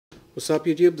What's up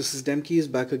YouTube, this is Demkeys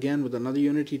back again with another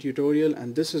Unity tutorial,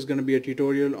 and this is going to be a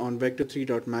tutorial on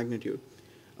Vector3.magnitude.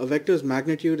 A vector's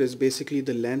magnitude is basically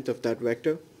the length of that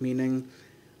vector, meaning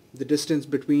the distance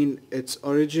between its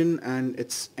origin and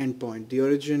its endpoint. The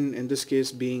origin in this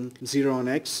case being 0 on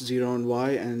x, 0 on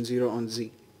y and 0 on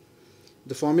z.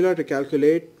 The formula to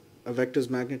calculate a vector's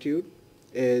magnitude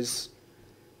is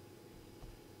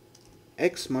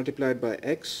x multiplied by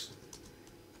x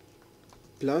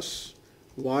plus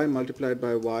y multiplied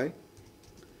by y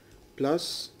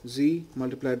plus z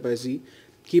multiplied by z.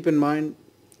 Keep in mind,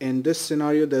 in this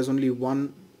scenario there's only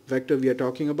one vector we are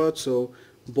talking about, so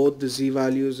both the z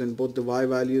values and both the y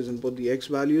values and both the x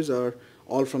values are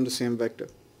all from the same vector.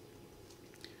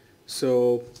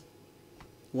 So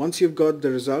once you've got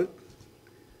the result,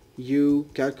 you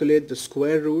calculate the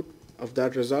square root of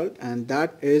that result, and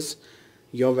that is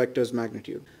your vector's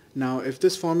magnitude. Now if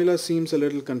this formula seems a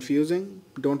little confusing,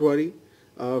 don't worry.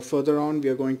 Further on we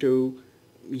are going to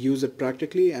use it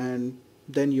practically and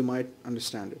then you might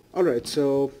understand it. Alright,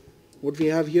 so what we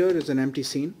have here is an empty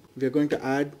scene. We are going to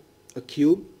add a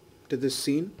cube to this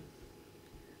scene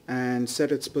and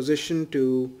set its position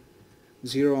to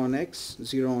 0 on x,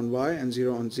 0 on y and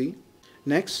 0 on z.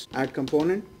 Next, add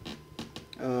component,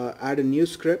 add a new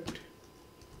script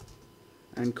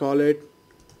and call it,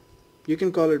 you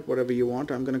can call it whatever you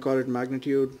want. I'm going to call it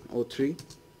magnitude03.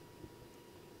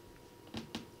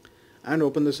 And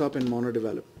open this up in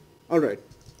MonoDevelop. Alright,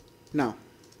 now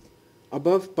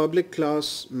above public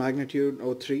class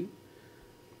magnitude03,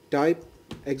 type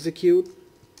execute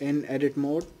in edit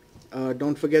mode.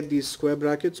 Don't forget these square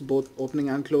brackets, both opening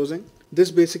and closing.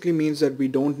 This basically means that we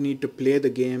don't need to play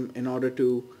the game in order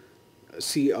to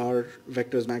see our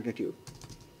vector's magnitude.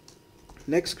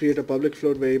 Next, create a public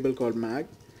float variable called mag,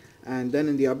 and then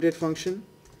in the update function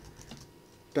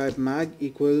type mag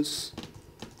equals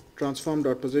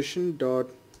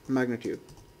transform.position.magnitude.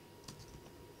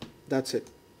 That's it.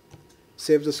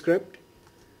 Save the script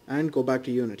and go back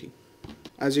to Unity.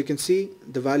 As you can see,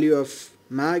 the value of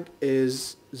mag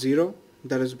is 0.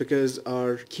 That is because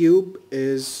our cube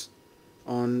is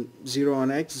on 0 on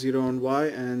x, 0 on y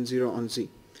and 0 on z.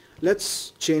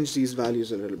 Let's change these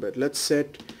values a little bit. Let's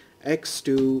set x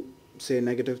to say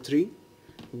 -3,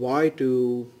 y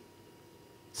to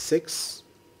 6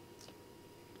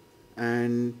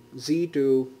 and z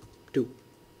to 2.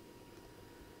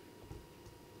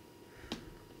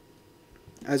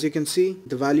 As you can see,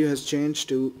 the value has changed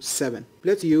to 7.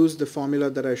 Let's use the formula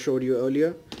that I showed you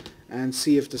earlier and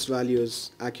see if this value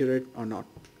is accurate or not.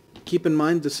 Keep in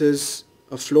mind this is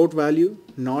a float value,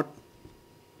 not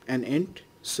an int,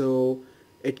 so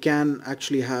it can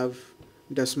actually have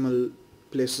decimal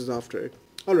places after it.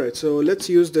 Alright, so let's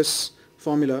use this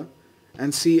formula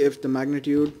and see if the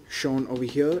magnitude shown over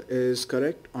here is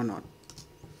correct or not.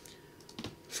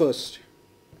 First,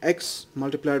 x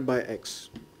multiplied by x.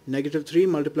 -3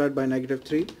 multiplied by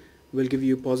 -3 will give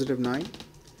you +9,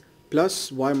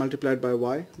 plus y multiplied by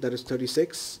y, that is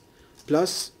 36,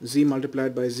 plus z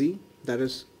multiplied by z, that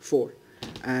is 4.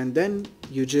 And then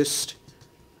you just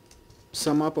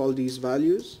sum up all these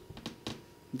values.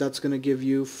 That's going to give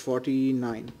you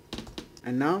 49.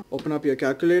 And now open up your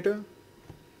calculator,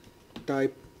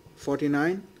 type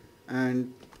 49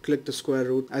 and click the square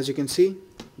root. As you can see,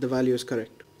 the value is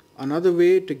correct. Another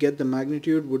way to get the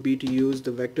magnitude would be to use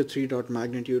the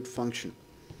Vector3.magnitude function.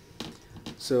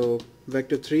 So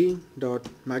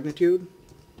Vector3.magnitude,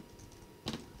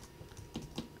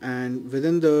 and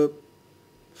within the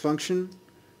function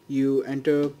you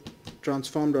enter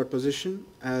transform.position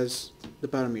as the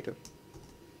parameter.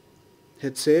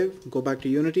 Hit save, go back to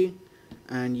Unity,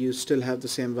 and you still have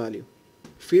the same value.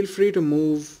 Feel free to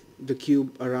move the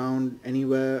cube around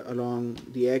anywhere along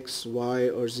the x, y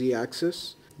or z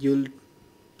axis. You'll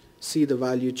see the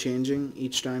value changing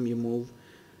each time you move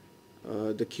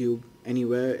the cube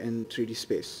anywhere in 3D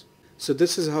space. So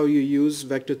this is how you use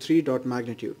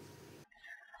Vector3.magnitude.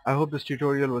 I hope this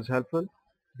tutorial was helpful.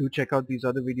 Do check out these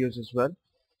other videos as well.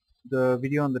 The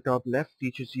video on the top left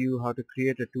teaches you how to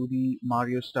create a 2D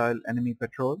Mario style enemy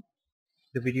patrol.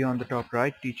 The video on the top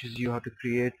right teaches you how to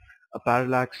create a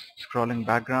parallax scrolling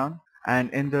background, and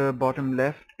in the bottom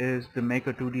left is the Make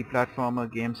a 2D Platformer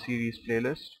game series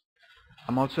playlist.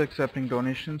 I'm also accepting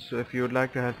donations, so if you would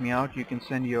like to help me out, you can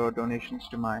send your donations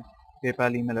to my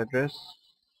PayPal email address,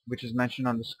 which is mentioned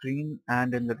on the screen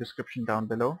and in the description down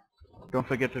below. Don't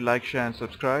forget to like, share and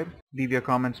subscribe. Leave your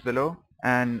comments below,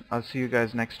 and I'll see you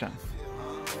guys next time.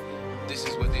 This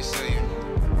is what they say.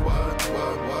 What?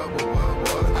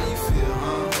 How you feel,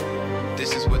 huh?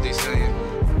 This is what they say.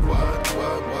 What?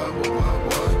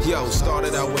 Yo,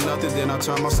 started out with nothing, then I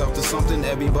turned myself to something.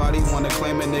 Everybody wanna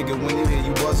claim a nigga when they hear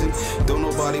you buzzing. Don't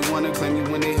nobody wanna claim you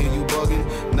when they hear you bugging.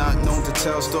 Not known to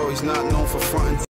tell stories, not known for fronting.